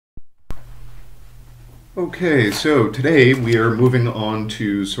Okay, so today we are moving on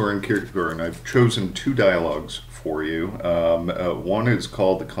to Soren Kierkegaard, and I've chosen two dialogues for you. One is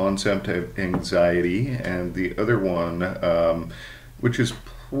called The Concept of Anxiety, and the other one, which is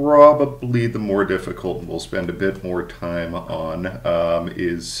probably the more difficult and we'll spend a bit more time on,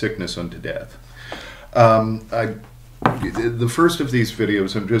 is Sickness unto Death. The first of these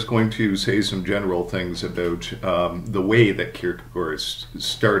videos, I'm just going to say some general things about the way that Kierkegaard is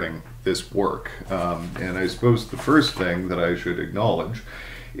starting this work. And I suppose the first thing that I should acknowledge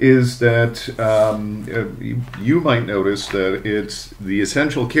is that you might notice that it's the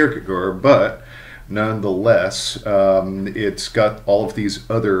essential Kierkegaard, but nonetheless, it's got all of these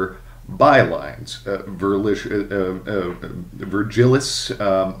other bylines. Virgilis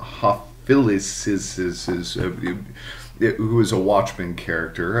Hophilis who is a Watchman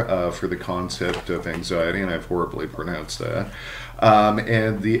character for the concept of anxiety, and I've horribly pronounced that.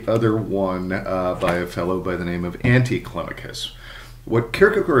 And the other one by a fellow by the name of Anticlimacus. What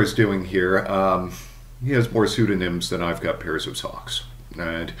Kierkegaard is doing here, he has more pseudonyms than I've got pairs of socks.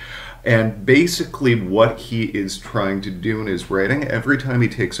 Right? And basically what he is trying to do in his writing, every time he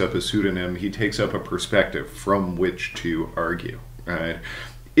takes up a pseudonym, he takes up a perspective from which to argue. Right?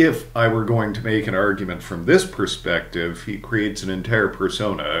 If I were going to make an argument from this perspective, he creates an entire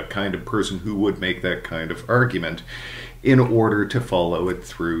persona, a kind of person who would make that kind of argument in order to follow it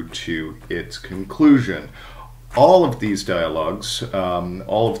through to its conclusion. All of these dialogues,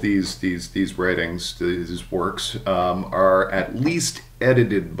 all of these writings, these works, are at least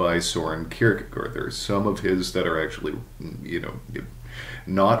edited by Soren Kierkegaard. There's some of his that are actually,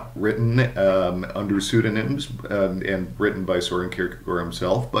 not written under pseudonyms and written by Soren Kierkegaard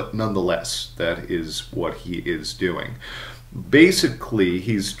himself, but nonetheless, that is what he is doing. Basically,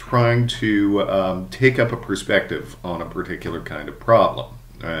 he's trying to take up a perspective on a particular kind of problem.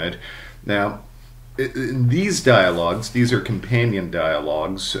 Right? Now, in these dialogues, these are companion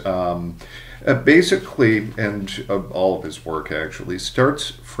dialogues, basically, and all of his work actually,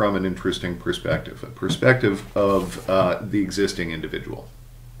 starts from an interesting perspective, a perspective of the existing individual.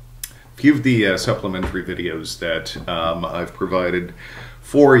 A few of the supplementary videos that I've provided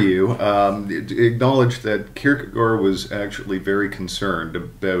for you acknowledge that Kierkegaard was actually very concerned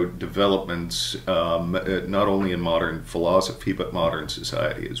about developments not only in modern philosophy but modern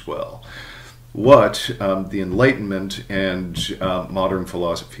society as well. What the Enlightenment and modern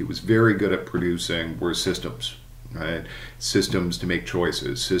philosophy was very good at producing were systems, right? Systems to make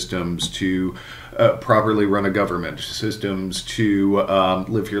choices, systems to properly run a government, systems to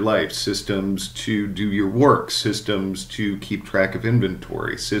live your life, systems to do your work, systems to keep track of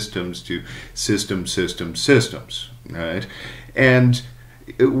inventory, systems to systems, right? And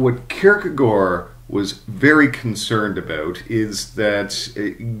what Kierkegaard was very concerned about is that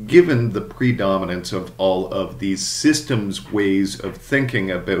given the predominance of all of these systems ways of thinking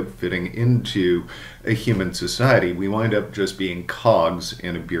about fitting into a human society, we wind up just being cogs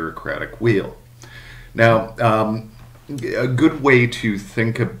in a bureaucratic wheel. Now, a good way to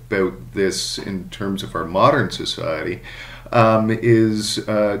think about this in terms of our modern society is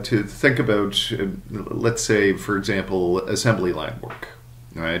to think about, let's say, for example, assembly line work.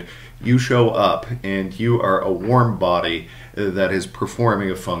 Right? You show up and you are a warm body that is performing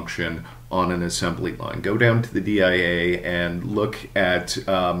a function on an assembly line. Go down to the DIA and look at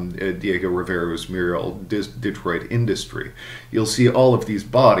Diego Rivera's mural, Detroit Industry. You'll see all of these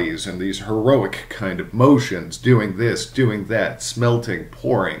bodies and these heroic kind of motions, doing this, doing that, smelting,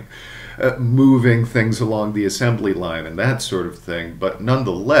 pouring, moving things along the assembly line and that sort of thing, but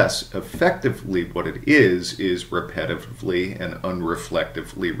nonetheless, effectively what it is repetitively and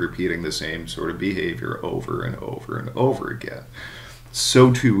unreflectively repeating the same sort of behavior over and over and over again.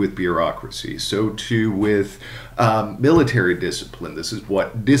 So too with bureaucracy, so too with military discipline. This is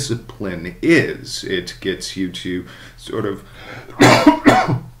what discipline is. It gets you to sort of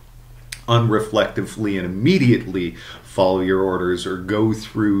unreflectively and immediately follow your orders or go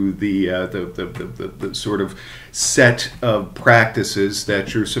through the sort of set of practices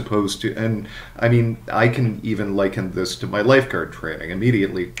that you're supposed to. And I mean, I can even liken this to my lifeguard training.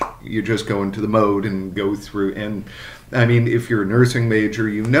 Immediately, you just go into the mode and go through. And I mean, if you're a nursing major,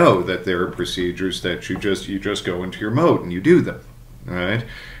 you know that there are procedures that you just go into your mode and you do them. All right?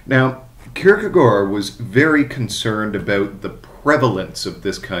 Now, Kierkegaard was very concerned about the prevalence of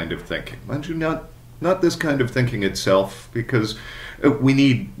this kind of thinking. Mind you, not this kind of thinking itself, because we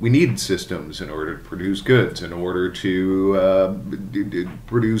need systems in order to produce goods, in order to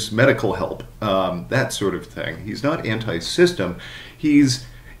produce medical help, that sort of thing. He's not anti-system. He's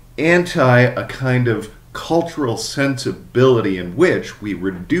anti a kind of cultural sensibility in which we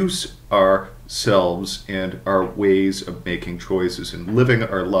reduce ourselves and our ways of making choices and living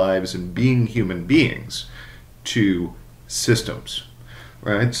our lives and being human beings to systems.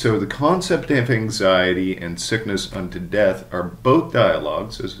 Right? So the concept of anxiety and sickness unto death are both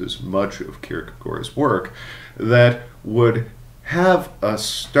dialogues, as is much of Kierkegaard's work, that would have us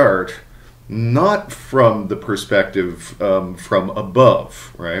start not from the perspective from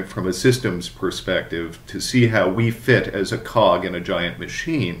above, right, from a systems perspective to see how we fit as a cog in a giant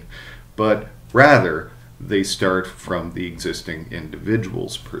machine, but rather they start from the existing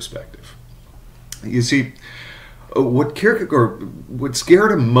individual's perspective. You see, what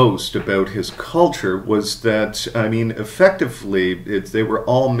scared him most about his culture was that, I mean, effectively, they were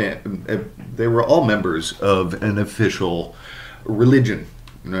all members of an official religion,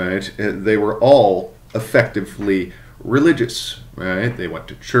 right? They were all effectively religious, right? They went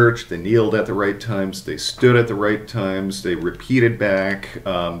to church, they kneeled at the right times, they stood at the right times, they repeated back,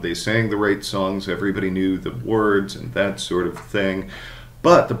 they sang the right songs, everybody knew the words and that sort of thing.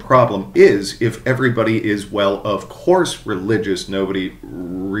 But the problem is, if everybody is, well, of course religious, nobody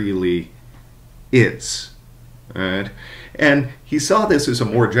really is, right? And he saw this as a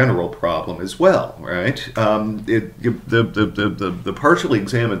more general problem as well, right? The Partially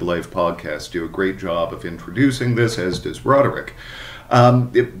Examined Life podcast do a great job of introducing this, as does Roderick.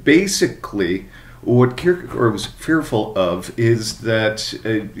 Basically, what Kierkegaard was fearful of is that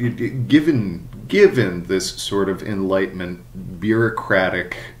given this sort of Enlightenment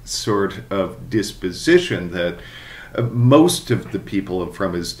bureaucratic sort of disposition that most of the people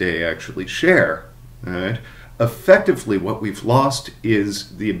from his day actually share, right? Effectively what we've lost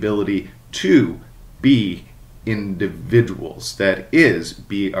is the ability to be individuals, that is,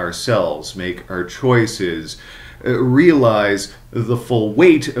 be ourselves, make our choices, realize the full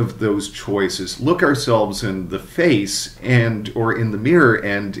weight of those choices, look ourselves in the face and or in the mirror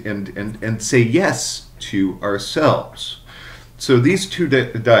and say yes to ourselves. So these two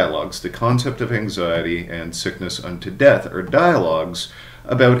dialogues, the concept of anxiety and sickness unto death, are dialogues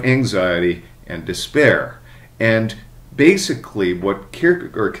about anxiety and despair. And basically what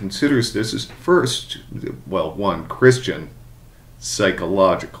Kierkegaard considers this is first, well, one, Christian,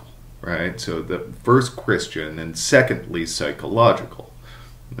 psychological. Right, so the first Christian and secondly psychological.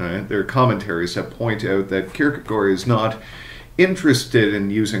 Right? Their commentaries have pointed out that Kierkegaard is not interested in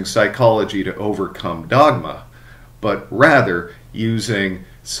using psychology to overcome dogma, but rather using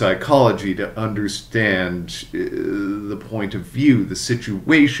psychology to understand the point of view, the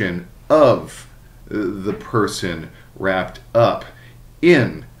situation of the person wrapped up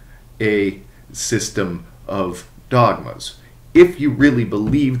in a system of dogmas. If you really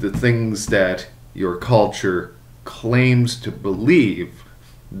believe the things that your culture claims to believe,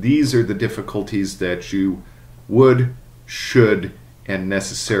 these are the difficulties that you would, should, and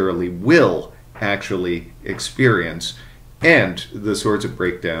necessarily will actually experience, and the sorts of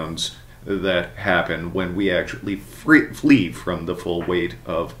breakdowns that happen when we actually flee from the full weight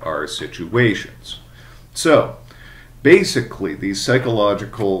of our situations. So, basically, these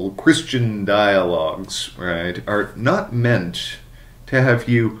psychological Christian dialogues, right, are not meant to have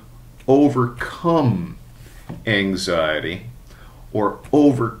you overcome anxiety or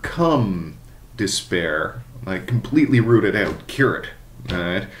overcome despair, like completely root it out, cure it,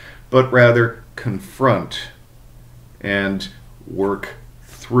 right, but rather confront and work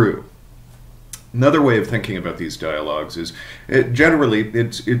through. Another way of thinking about these dialogues is generally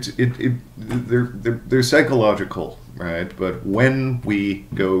they're psychological, right? But when we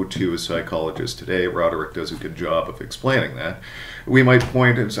go to a psychologist today, Roderick does a good job of explaining that. We might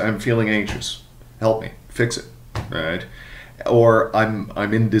point and say, "I'm feeling anxious. Help me fix it," right? Or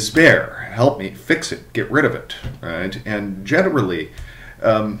I'm in despair. Help me fix it. Get rid of it, right? And generally,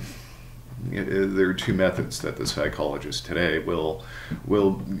 there are two methods that the psychologist today will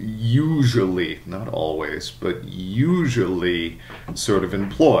usually, not always, but usually sort of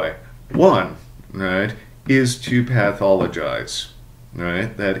employ. One, right, is to pathologize,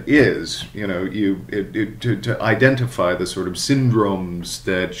 right? That is, to identify the sort of syndromes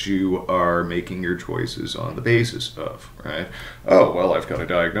that you are making your choices on the basis of, right? Oh, well, I've got a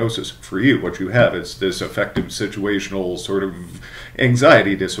diagnosis for you. What you have is this affective situational sort of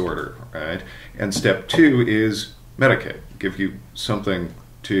anxiety disorder, right? And step two is medicate, give you something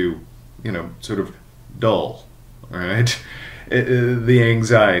to, sort of dull, right? The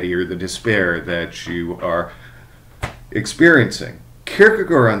anxiety or the despair that you are experiencing.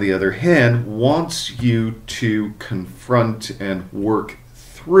 Kierkegaard, on the other hand, wants you to confront and work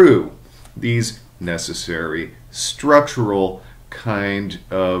through these necessary structural kind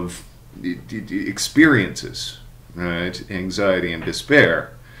of experiences, right, anxiety and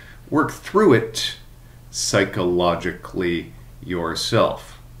despair, work through it psychologically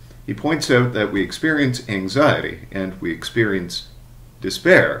yourself. He points out that we experience anxiety and we experience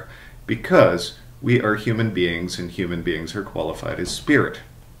despair because we are human beings, and human beings are qualified as spirit.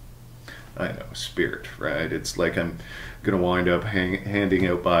 I know, spirit, right? It's like I'm going to wind up handing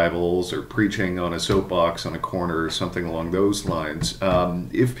out Bibles or preaching on a soapbox on a corner or something along those lines.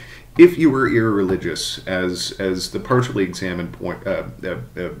 If you were irreligious, as the partially examined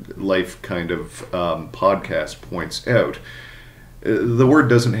life kind of podcast points out, the word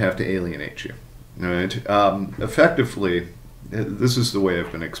doesn't have to alienate you, right? Effectively, this is the way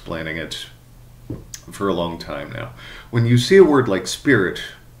I've been explaining it for a long time now. When you see a word like spirit,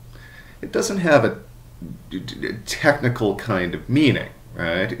 it doesn't have a technical kind of meaning,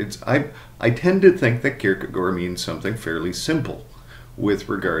 right? I tend to think that Kierkegaard means something fairly simple with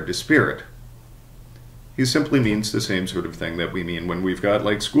regard to spirit. He simply means the same sort of thing that we mean when we've got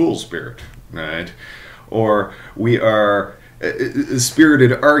like school spirit, right? Or we are a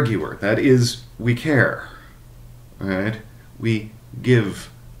spirited arguer. That is, we care, right? We give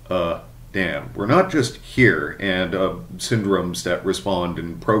a damn. We're not just here and syndromes that respond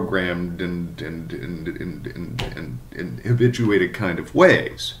in programmed and habituated kind of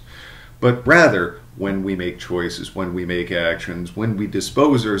ways, but rather when we make choices, when we make actions, when we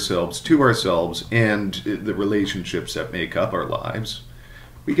dispose ourselves to ourselves and the relationships that make up our lives,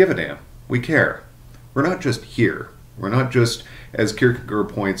 we give a damn. We care. We're not just here. We're not just, as Kierkegaard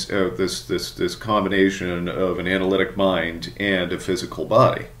points out, this combination of an analytic mind and a physical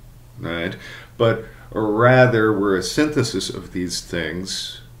body, right? But rather, we're a synthesis of these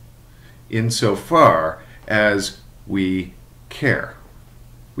things insofar as we care.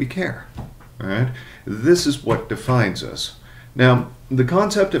 We care, right? This is what defines us. Now, the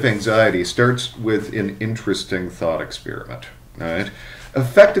concept of anxiety starts with an interesting thought experiment, right?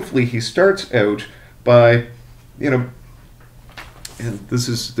 Effectively, he starts out by, and this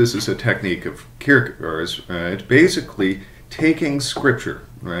is a technique of Kierkegaard's, right? Basically, taking scripture,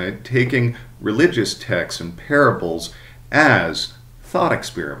 right? Taking religious texts and parables as thought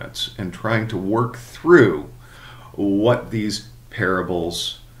experiments and trying to work through what these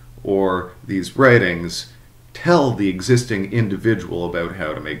parables or these writings tell the existing individual about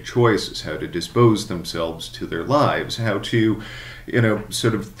how to make choices, how to dispose themselves to their lives, how to,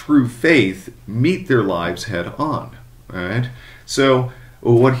 sort of through faith meet their lives head on, right? So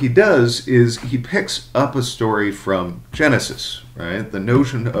what he does is he picks up a story from Genesis, right? The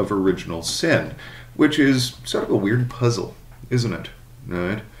notion of original sin, which is sort of a weird puzzle, isn't it?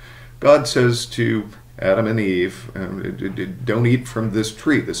 Right? God says to Adam and Eve, don't eat from this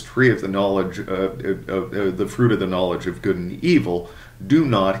tree of the knowledge, the fruit of the knowledge of good and evil. Do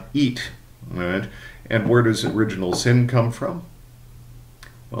not eat. Right? And where does original sin come from?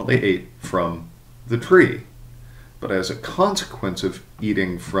 Well, they ate from the tree. But as a consequence of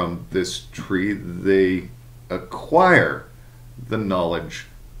eating from this tree, they acquire the knowledge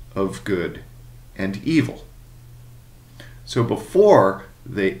of good and evil. So before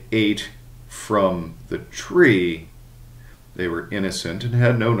they ate from the tree, they were innocent and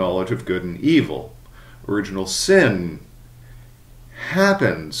had no knowledge of good and evil. Original sin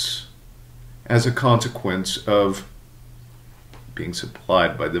happens as a consequence of being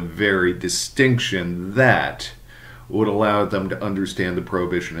supplied by the very distinction that would allow them to understand the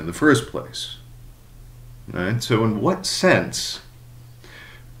prohibition in the first place. Right? So in what sense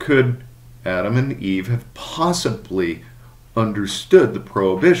could Adam and Eve have possibly understood the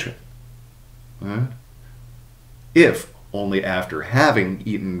prohibition? Right? If only after having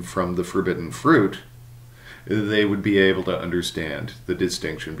eaten from the forbidden fruit, they would be able to understand the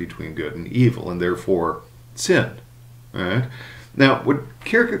distinction between good and evil, and therefore sin. Right? Now, what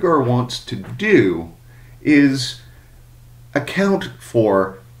Kierkegaard wants to do is account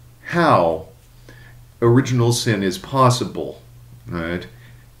for how original sin is possible, right,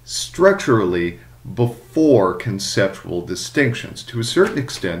 structurally before conceptual distinctions. To a certain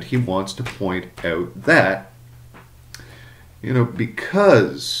extent, he wants to point out that,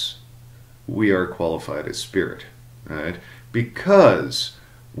 because we are qualified as spirit, right, because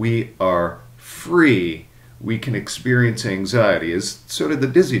we are free, we can experience anxiety as sort of the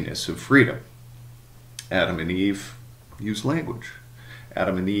dizziness of freedom. Adam and Eve used language.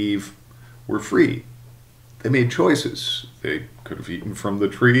 Adam and Eve were free. They made choices. They could have eaten from the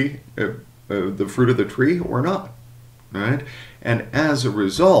tree, the fruit of the tree, or not. Right? And as a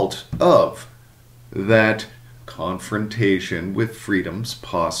result of that confrontation with freedom's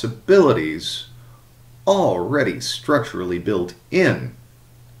possibilities, already structurally built in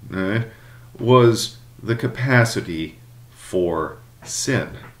right, was the capacity for sin.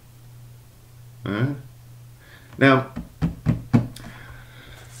 Right? Now,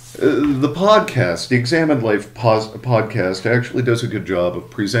 the podcast, the Examined Life podcast, actually does a good job of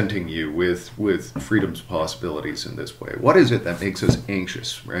presenting you with freedom's possibilities in this way. What is it that makes us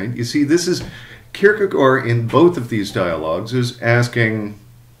anxious, right? You see, this is Kierkegaard in both of these dialogues is asking,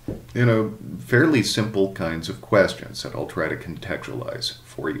 fairly simple kinds of questions that I'll try to contextualize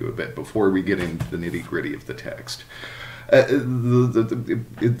for you a bit before we get into the nitty-gritty of the text.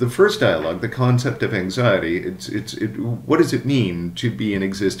 The first dialogue, the concept of anxiety, what does it mean to be an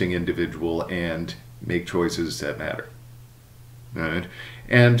existing individual and make choices that matter? Right?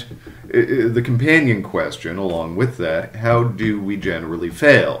 And the companion question along with that, how do we generally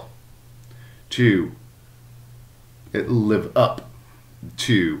fail to live up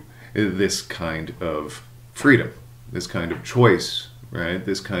to this kind of freedom, this kind of choice, right?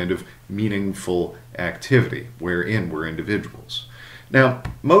 This kind of meaningful activity wherein we're individuals. Now,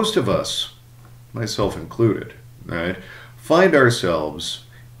 most of us, myself included, right, find ourselves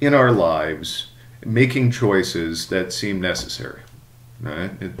in our lives making choices that seem necessary.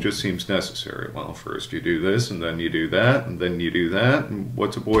 Right? It just seems necessary. Well, first you do this, and then you do that, and then you do that, and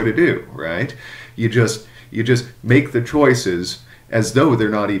what's a boy to do, right? You just make the choices as though they're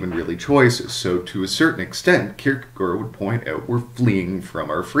not even really choices. So to a certain extent, Kierkegaard would point out we're fleeing from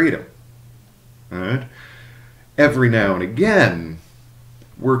our freedom. Right? Every now and again,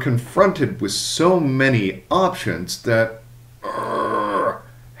 we're confronted with so many options that,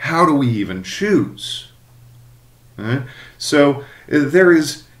 how do we even choose? Right? So there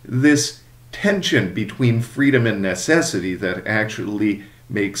is this tension between freedom and necessity that actually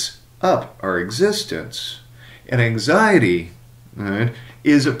makes up our existence. And anxiety, right,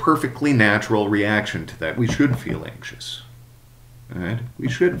 is a perfectly natural reaction to that. We should feel anxious. Right? We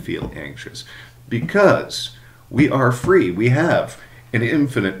should feel anxious because we are free. We have an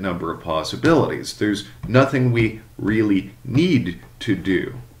infinite number of possibilities. There's nothing we really need to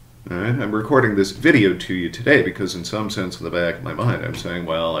do. Right? I'm recording this video to you today because in some sense in the back of my mind I'm saying,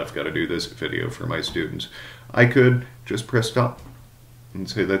 well, I've got to do this video for my students. I could just press stop and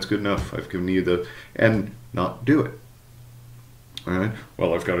say that's good enough. I've given you and not do it. Right?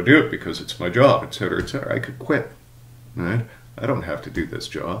 Well, I've got to do it because it's my job, etc., etc. I could quit. Right? I don't have to do this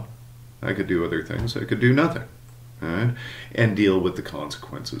job. I could do other things. I could do nothing. Right? And deal with the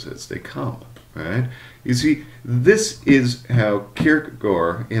consequences as they come. Right? You see, this is how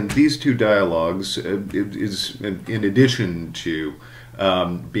Kierkegaard, in these two dialogues, is in addition to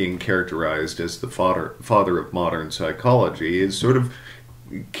being characterized as the father of modern psychology, is sort of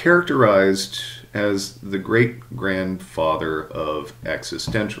characterized as the great-grandfather of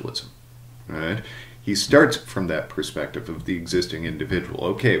existentialism. Right? He starts from that perspective of the existing individual.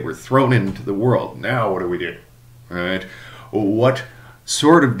 Okay, we're thrown into the world. Now what do we do? Right? What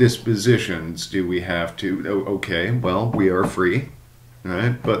sort of dispositions do we have to... Okay, well, we are free.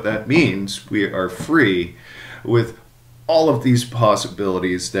 Right? But that means we are free with all of these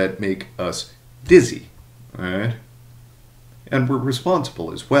possibilities that make us dizzy. Right? And we're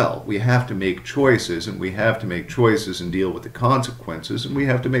responsible as well. We have to make choices, and we have to make choices and deal with the consequences, and we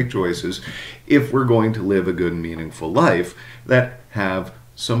have to make choices if we're going to live a good and meaningful life that have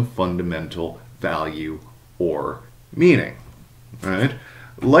some fundamental value or meaning. Right?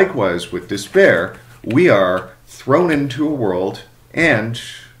 Likewise, with despair, we are thrown into a world, and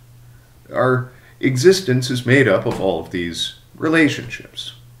our existence is made up of all of these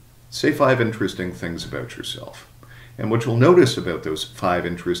relationships. Say 5 interesting things about yourself. And what you'll notice about those 5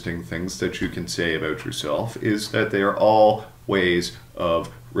 interesting things that you can say about yourself is that they are all ways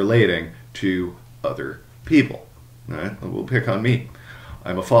of relating to other people. Right? We'll pick on me.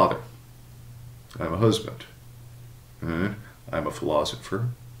 I'm a father. I'm a husband. Right? I'm a philosopher.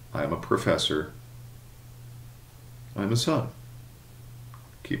 I'm a professor. I'm a son.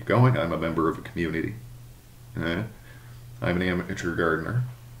 Keep going. I'm a member of a community. Right? I'm an amateur gardener.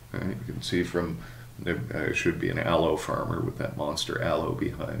 Right? You can see from... I should be an aloe farmer with that monster aloe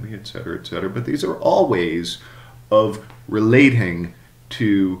behind me, etc., etc. But these are all ways of relating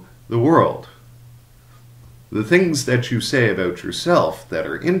to the world. The things that you say about yourself that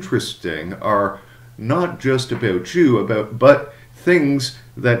are interesting are not just about you, but things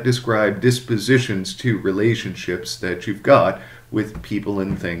that describe dispositions to relationships that you've got with people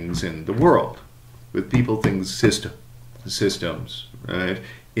and things in the world. With people, things, systems, right,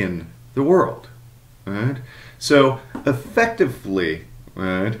 in the world. Right? So, effectively,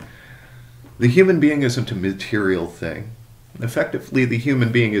 right, the human being isn't a material thing. Effectively, the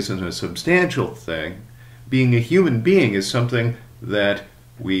human being isn't a substantial thing. Being a human being is something that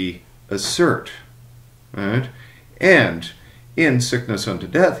we assert. Right? And in Sickness Unto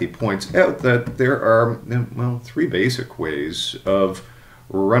Death, he points out that there are, well, three basic ways of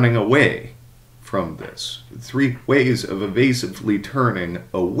running away from this. Three ways of evasively turning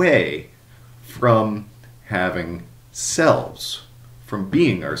away from having selves, from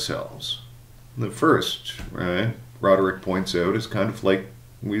being ourselves. The first, right, Roderick points out, is kind of like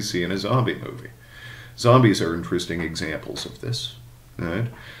we see in a zombie movie. Zombies are interesting examples of this. Right?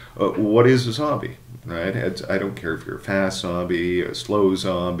 What is a zombie? Right? I don't care if you're a fast zombie, a slow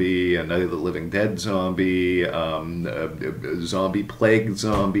zombie, a Night of the Living Dead zombie, a zombie plague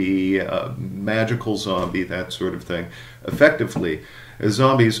zombie, a magical zombie, that sort of thing. Effectively,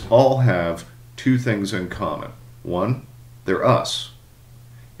 zombies all have two things in common. One, they're us.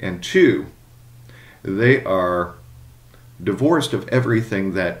 And two, they are divorced of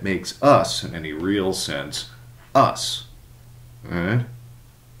everything that makes us, in any real sense, us. Right?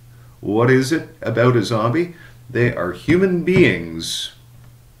 What is it about a zombie? They are human beings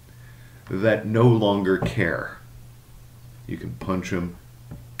that no longer care. You can punch them,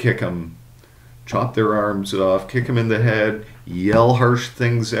 kick them, chop their arms off, kick them in the head, yell harsh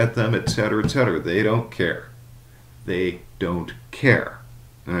things at them, etc., etc. They don't care. They don't care.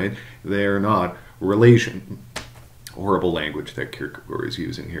 Right? They are not horrible language that Kierkegaard is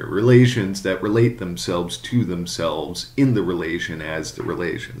using here. Relations that relate themselves to themselves in the relation as the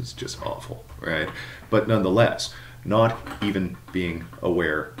relation. It's just awful, right? But nonetheless, not even being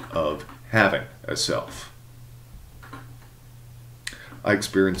aware of having a self. I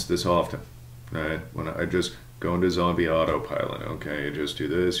experience this often, right? When I just go into zombie autopilot. Okay, you just do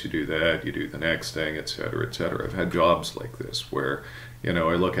this, you do that, you do the next thing, etc., etc. I've had jobs like this where,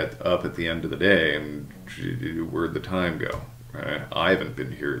 I look up at the end of the day and where'd the time go? Right? I haven't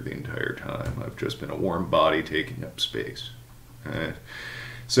been here the entire time. I've just been a warm body taking up space. Right?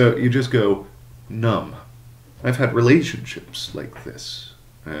 So you just go numb. I've had relationships like this,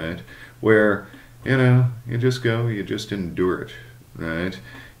 right? Where, you just go, you just endure it, right?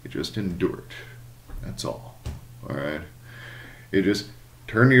 You just endure it. That's all. All right? You just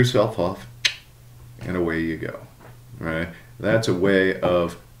turn yourself off and away you go. Right? That's a way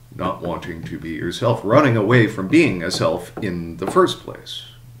of not wanting to be yourself, running away from being a self in the first place.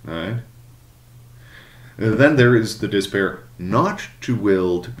 Right? Then there is the despair not to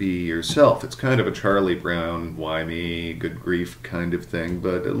will to be yourself. It's kind of a Charlie Brown, why me, good grief kind of thing,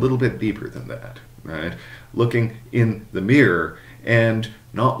 but a little bit deeper than that. Right? Looking in the mirror and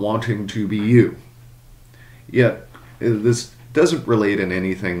not wanting to be you. Yet, this doesn't relate in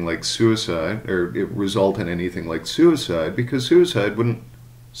anything like suicide, or it result in anything like suicide, because suicide wouldn't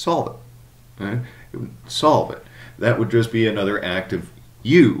solve it. Right? It wouldn't solve it. That would just be another act of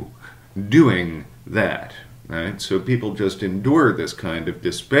you doing that. Right? So people just endure this kind of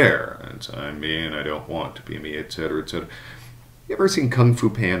despair. And so, I'm me and I don't want to be me, etc., etc. You ever seen Kung Fu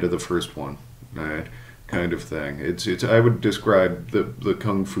Panda, the first one? Right? Kind of thing. It's I would describe the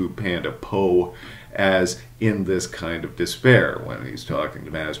Kung Fu Panda Po as in this kind of despair when he's talking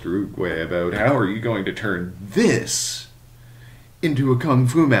to Master Oogway about how are you going to turn this into a Kung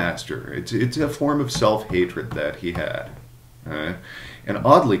Fu master. It's a form of self-hatred that he had. Right? And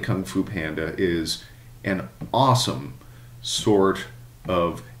oddly, Kung Fu Panda is an awesome sort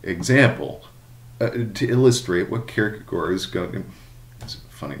of example to illustrate what Kierkegaard is going to... It's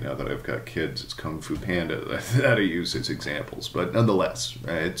funny now that I've got kids, it's Kung Fu Panda that I use as examples, but nonetheless,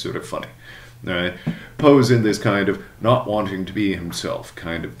 right, it's sort of funny. Right? Poe's in this kind of not wanting to be himself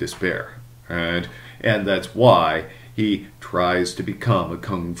kind of despair. Right? And that's why he tries to become a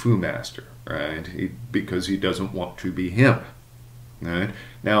Kung Fu master. Right? Because he doesn't want to be him. Right?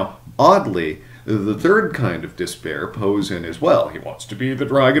 Now, oddly, the third kind of despair Poe's in as well. He wants to be the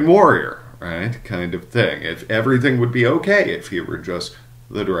dragon warrior. Right? Kind of thing. If everything would be okay if he were just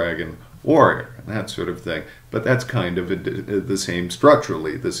the dragon warrior, and that sort of thing. But that's kind of the same,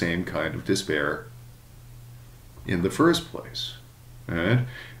 structurally, the same kind of despair in the first place. Right?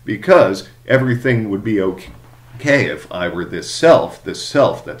 Because everything would be okay if I were this self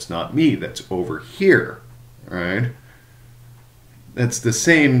that's not me, that's over here. Right? That's the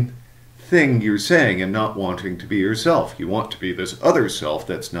same thing you're saying in not wanting to be yourself. You want to be this other self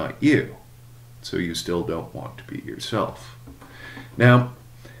that's not you. So you still don't want to be yourself. Now,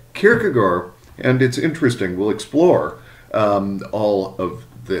 Kierkegaard, and it's interesting, we'll explore all of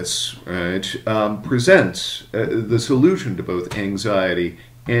this, right, presents the solution to both anxiety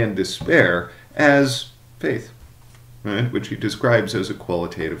and despair as faith. right, which he describes as a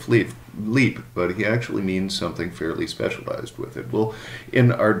qualitative leap, but he actually means something fairly specialized with it. Well,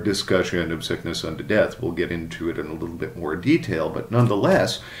 in our discussion of sickness unto death, we'll get into it in a little bit more detail, but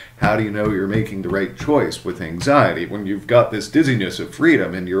nonetheless, how do you know you're making the right choice with anxiety when you've got this dizziness of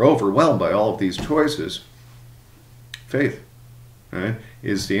freedom and you're overwhelmed by all of these choices? Faith, right,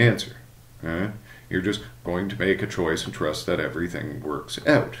 is the answer. Right? You're just going to make a choice and trust that everything works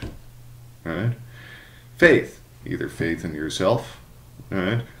out. Right? Faith, either faith in yourself,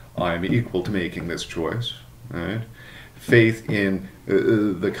 right? I'm equal to making this choice, right? Faith in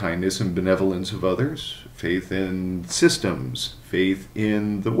the kindness and benevolence of others, faith in systems, faith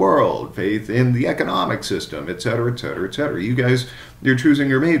in the world, faith in the economic system, etc., etc., etc. You guys, you're choosing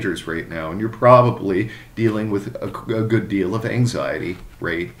your majors right now, and you're probably dealing with a good deal of anxiety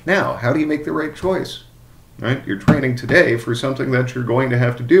right now. How do you make the right choice? Right? You're training today for something that you're going to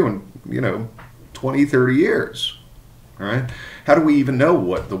have to do in, 20, 30 years. All right? How do we even know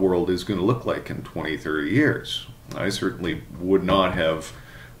what the world is going to look like in 20, 30 years? I certainly would not have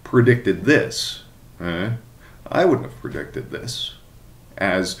predicted this. Right? I wouldn't have predicted this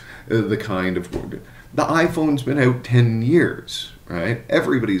as the kind of... The iPhone's been out 10 years, right?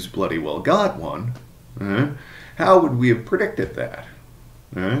 Everybody's bloody well got one. Right? How would we have predicted that?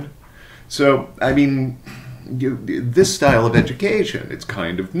 Right? So, I mean, this style of education, it's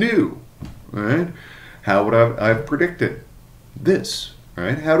kind of new. Right? How would I have predicted this?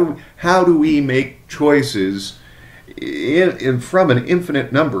 Right? How do we make choices from an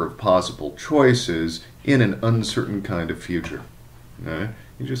infinite number of possible choices in an uncertain kind of future? Right?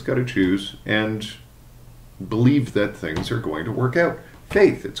 You just got to choose and believe that things are going to work out.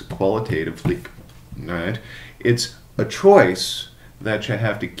 Faith, it's a qualitative leap. Right? It's a choice that you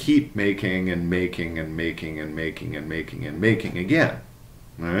have to keep making and making and making and making and making and making again.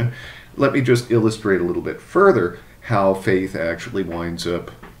 Right? Let me just illustrate a little bit further how faith actually winds up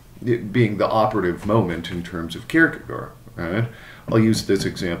being the operative moment in terms of Kierkegaard. Right? I'll use this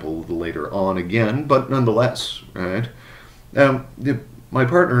example a little later on again, but nonetheless, right? My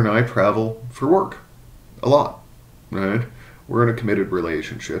partner and I travel for work a lot. Right? We're in a committed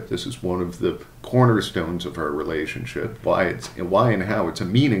relationship. This is one of the cornerstones of our relationship. Why and how it's a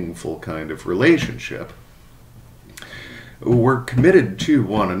meaningful kind of relationship. We're committed to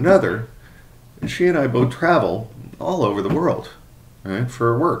one another. She and I both travel all over the world, right,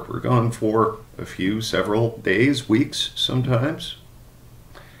 for work. We're gone for several days, weeks sometimes.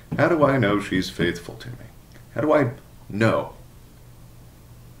 How do I know she's faithful to me? How do I know?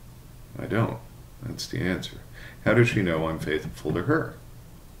 I don't. That's the answer. How does she know I'm faithful to her?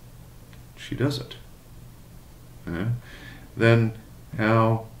 She doesn't. Then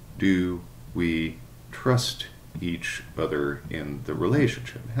how do we trust each other in the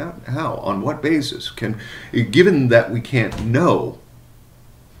relationship? How? On what basis? Given that we can't know,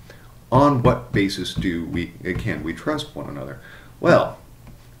 on what basis can we trust one another? Well,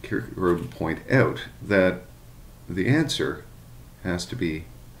 Kierkegaard would point out that the answer has to be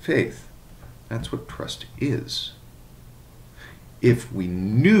faith. That's what trust is. If we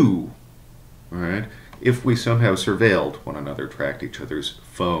knew, right, if we somehow surveilled one another, tracked each other's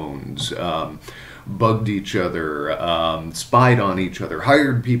phones, bugged each other, spied on each other,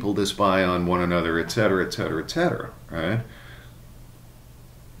 hired people to spy on one another, etc., etc., etc., right?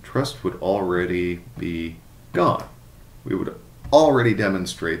 Trust would already be gone. We would already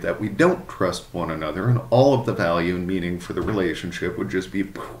demonstrate that we don't trust one another, and all of the value and meaning for the relationship would just be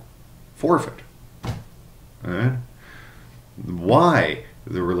forfeit. Right? Why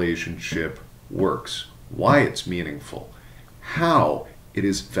the relationship works, why it's meaningful, how it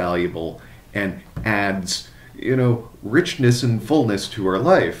is valuable and adds, richness and fullness to our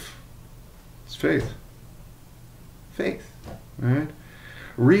life. It's faith. Faith. Right?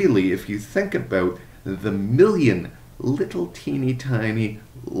 Really, if you think about the million little teeny tiny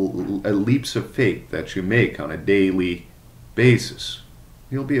leaps of faith that you make on a daily basis,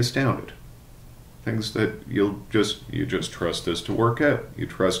 you'll be astounded. Things that you just trust this to work out. You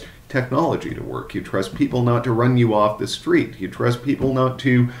trust technology to work. You trust people not to run you off the street. You trust people not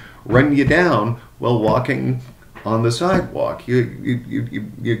to run you down while walking on the sidewalk.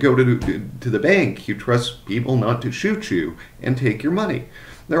 You go to the bank. You trust people not to shoot you and take your money.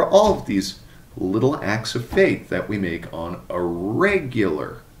 There are all of these little acts of faith that we make on a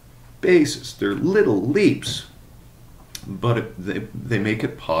regular basis. They're little leaps, but they make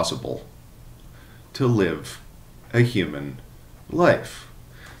it possible to live a human life.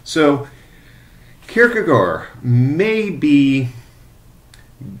 So Kierkegaard may be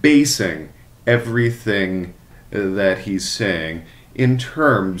basing everything that he's saying in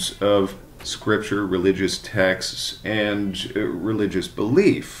terms of scripture, religious texts, and religious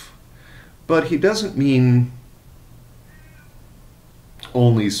belief. But he doesn't mean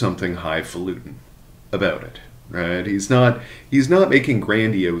only something highfalutin about it, right? He's not making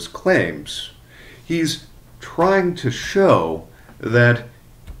grandiose claims. He's trying to show that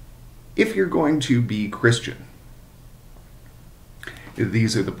if you're going to be Christian,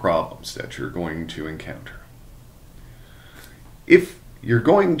 these are the problems that you're going to encounter. If you're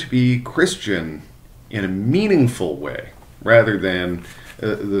going to be Christian in a meaningful way, rather than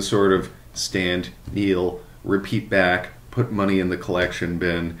the sort of stand, kneel, repeat back, put money in the collection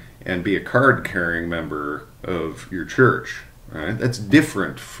bin, and be a card-carrying member of your church, right? That's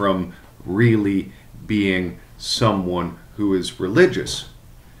different from really being someone who is religious.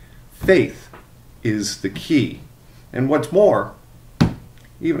 Faith is the key. And what's more,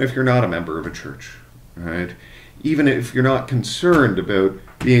 even if you're not a member of a church, right? Even if you're not concerned about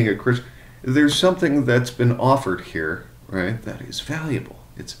being a Christian, there's something that's been offered here, right, that is valuable.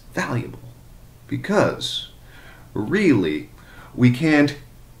 It's valuable because really we can't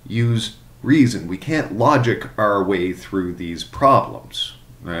use reason. We can't logic our way through these problems,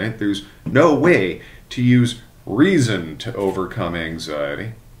 right? There's no way to use reason to overcome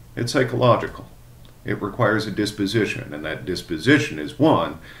anxiety. It's psychological. It requires a disposition, and that disposition is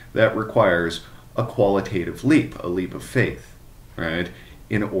one that requires a qualitative leap, a leap of faith, right,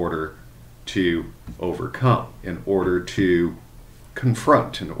 in order to overcome, in order to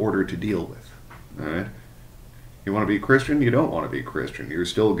confront, in order to deal with, right? You want to be a Christian? You don't want to be a Christian. You're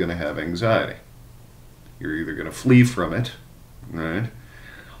still going to have anxiety. You're either going to flee from it, right,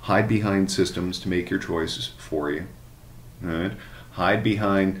 hide behind systems to make your choices for you, right, hide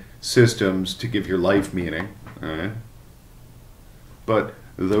behind systems to give your life meaning, right? But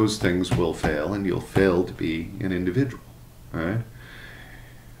those things will fail, and you'll fail to be an individual, right?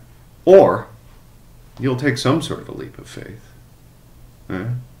 Or you'll take some sort of a leap of faith,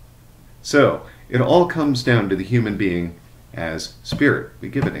 right? So it all comes down to the human being as spirit. We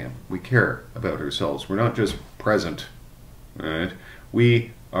give a damn. We care about ourselves. We're not just present, right?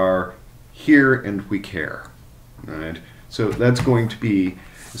 We are here and we care, right? So that's going to be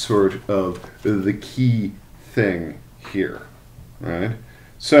sort of the key thing here, right?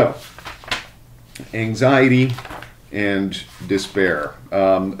 So, anxiety and despair.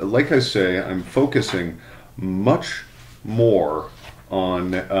 Like I say, I'm focusing much more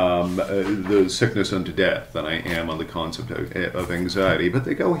on the sickness unto death than I am on the concept of anxiety, but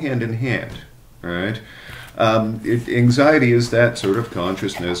they go hand in hand, right? Anxiety is that sort of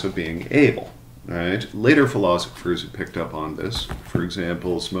consciousness of being able. Right? Later philosophers have picked up on this, for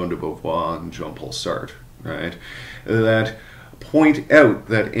example, Simone de Beauvoir and Jean-Paul Sartre, right? That point out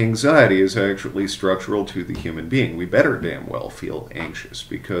that anxiety is actually structural to the human being. We better damn well feel anxious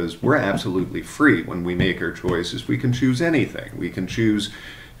because we're absolutely free when we make our choices. We can choose anything. We can choose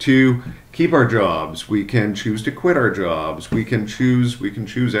to keep our jobs. We can choose to quit our jobs. We can choose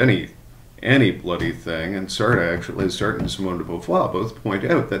any bloody thing, and Sartre and Simone de Beauvoir both point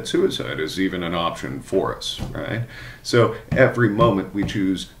out that suicide is even an option for us, right? So every moment we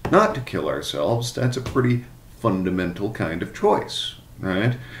choose not to kill ourselves, that's a pretty fundamental kind of choice,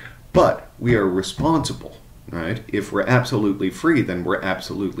 right? But we are responsible, right? If we're absolutely free, then we're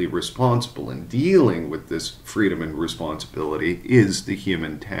absolutely responsible, and dealing with this freedom and responsibility is the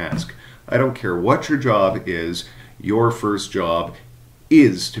human task. I don't care what your job is, your first job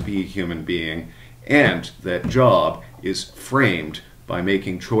is to be a human being, and that job is framed by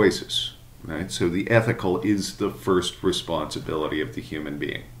making choices, right? So the ethical is the first responsibility of the human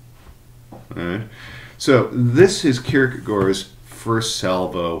being, right? So this is Kierkegaard's first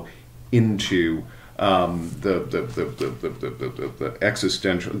salvo into the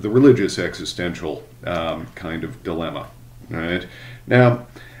religious existential kind of dilemma, right? Now,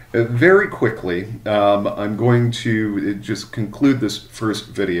 very quickly, I'm going to just conclude this first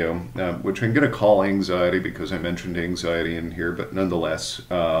video, which I'm going to call anxiety because I mentioned anxiety in here, but nonetheless,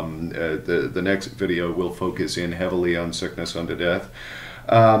 the next video will focus in heavily on sickness unto death,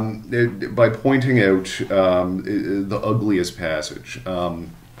 by pointing out the ugliest passage.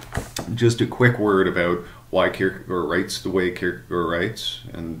 Just a quick word about why Kierkegaard writes the way Kierkegaard writes,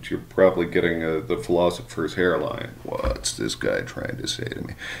 and you're probably getting the philosopher's hairline. What's this guy trying to say to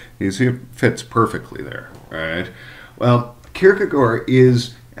me? You see, it fits perfectly there, right? Well, Kierkegaard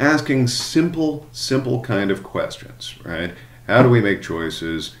is asking simple kind of questions, right? How do we make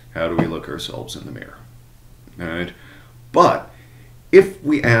choices? How do we look ourselves in the mirror, right? But if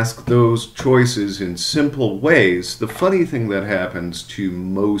we ask those choices in simple ways, the funny thing that happens to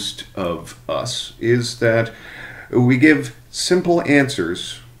most of us is that we give simple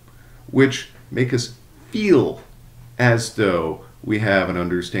answers which make us feel as though we have an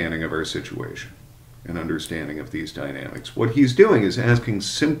understanding of our situation, an understanding of these dynamics. What he's doing is asking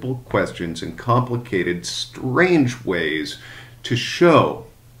simple questions in complicated, strange ways to show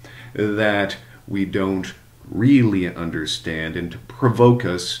that we don't really understand and to provoke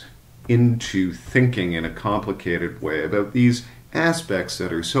us into thinking in a complicated way about these aspects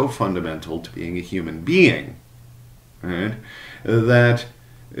that are so fundamental to being a human being, right, that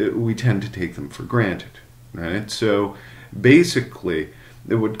we tend to take them for granted, right? So basically,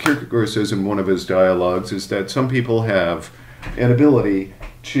 what Kierkegaard says in one of his dialogues is that some people have an ability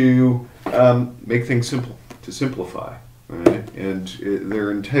to make things simple, to simplify, right? And there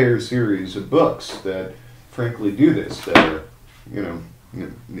are entire series of books that frankly do this, that are,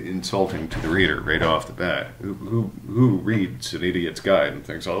 insulting to the reader right off the bat. Who reads An Idiot's Guide and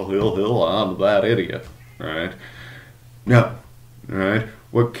thinks, oh, I'm that idiot, right? No, right?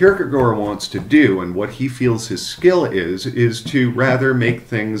 What Kierkegaard wants to do, and what he feels his skill is to rather make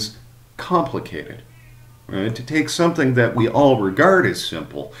things complicated, right? To take something that we all regard as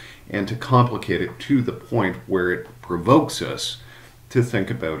simple and to complicate it to the point where it provokes us to think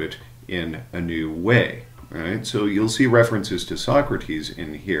about it in a new way. Right? So you'll see references to Socrates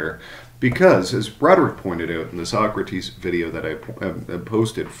in here because, as Broderick pointed out in the Socrates video that I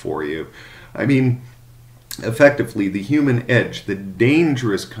posted for you, I mean, effectively, the human edge, the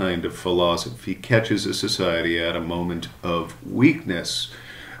dangerous kind of philosophy, catches a society at a moment of weakness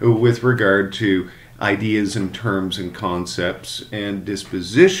with regard to ideas and terms and concepts and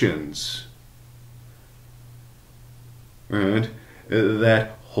dispositions, right,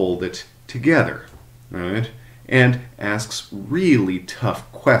 that hold it together. Right? And asks really tough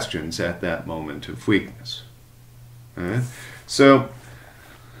questions at that moment of weakness. Right? So,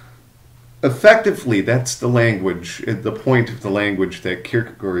 effectively, that's the language, the point of the language that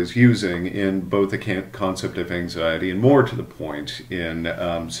Kierkegaard is using in both the concept of anxiety and, more to the point, in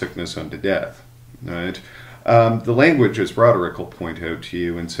Sickness Unto Death. Right? The language, as Broderick will point out to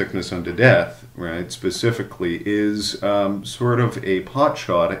you in Sickness Unto Death, right, specifically, is sort of a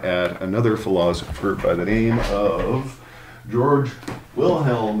potshot at another philosopher by the name of George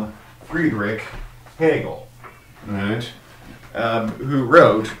Wilhelm Friedrich Hegel, right, who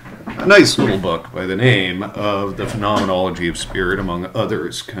wrote a nice little book by the name of The Phenomenology of Spirit, among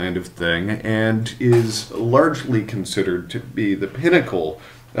others, kind of thing, and is largely considered to be the pinnacle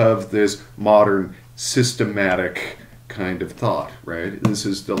of this modern systematic kind of thought, right? This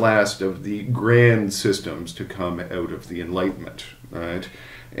is the last of the grand systems to come out of the Enlightenment, right?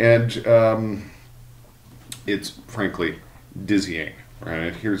 And it's frankly dizzying,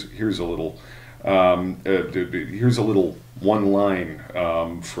 right? Here's a little one line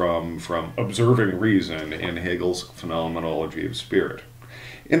from Observing Reason in Hegel's Phenomenology of Spirit.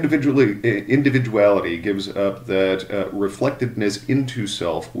 Individuality gives up that reflectedness into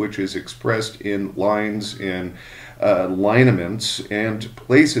self, which is expressed in lines and lineaments, and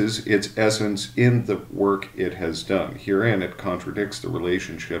places its essence in the work it has done. Herein it contradicts the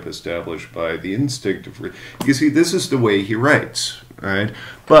relationship established by the instinct of... You see, this is the way he writes, right?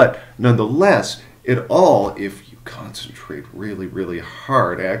 But nonetheless, it all, if you concentrate really, really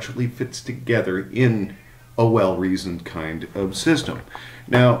hard, actually fits together in a well-reasoned kind of system.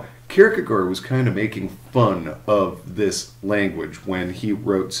 Now, Kierkegaard was kind of making fun of this language when he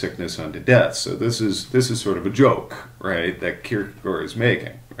wrote Sickness Unto Death. So this is sort of a joke, right, that Kierkegaard is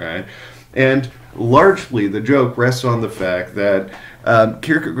making, right? And largely the joke rests on the fact that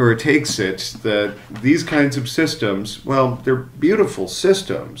Kierkegaard takes it that these kinds of systems, well, they're beautiful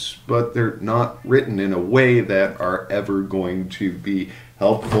systems, but they're not written in a way that are ever going to be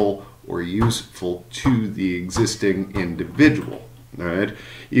helpful or useful to the existing individual. Right?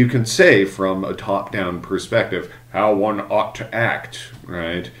 You can say from a top-down perspective how one ought to act,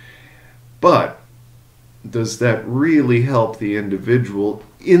 right? But does that really help the individual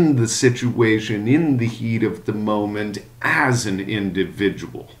in the situation, in the heat of the moment, as an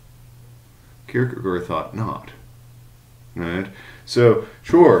individual? Kierkegaard thought not. Right? So,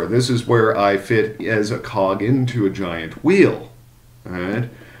 sure, this is where I fit as a cog into a giant wheel. Right?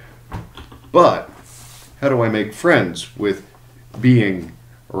 But how do I make friends with being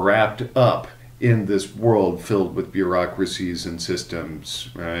wrapped up in this world filled with bureaucracies and systems,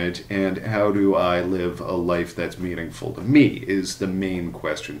 right? And how do I live a life that's meaningful to me is the main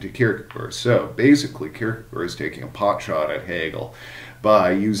question to Kierkegaard. So basically, Kierkegaard is taking a pot shot at Hegel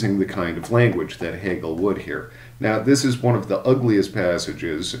by using the kind of language that Hegel would here. Now, this is one of the ugliest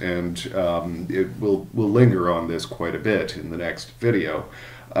passages, and we'll linger on this quite a bit in the next video.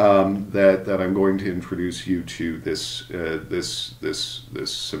 That I'm going to introduce you to this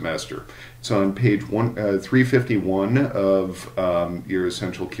semester. It's on page 351 of your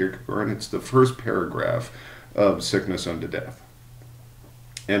Essential Kierkegaard, and it's the first paragraph of Sickness Unto Death.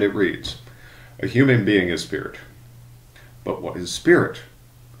 And it reads, "A human being is spirit. But what is spirit?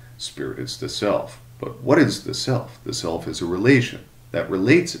 Spirit is the self. But what is the self? The self is a relation that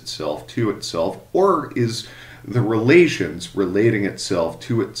relates itself to itself, or is the relations relating itself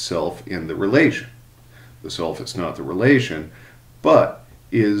to itself in the relation. The self is not the relation, but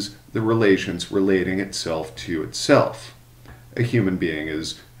is the relations relating itself to itself. A human being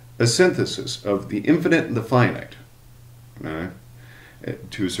is a synthesis of the infinite and the finite." Right?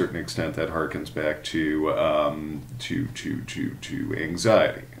 To a certain extent, that harkens back to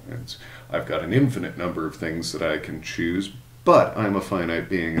anxiety. I've got an infinite number of things that I can choose, but I'm a finite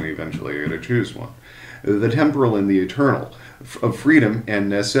being, and eventually I got to choose one. The temporal and the eternal, of freedom and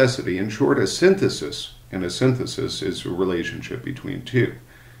necessity. In short, a synthesis, and a synthesis is a relationship between two.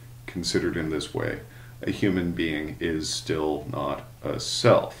 Considered in this way, a human being is still not a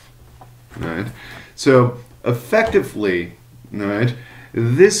self. Right? So, effectively, right,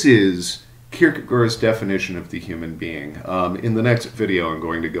 this is Kierkegaard's definition of the human being. In the next video, I'm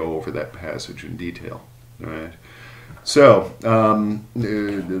going to go over that passage in detail. Right? So,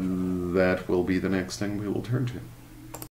 that will be the next thing we will turn to.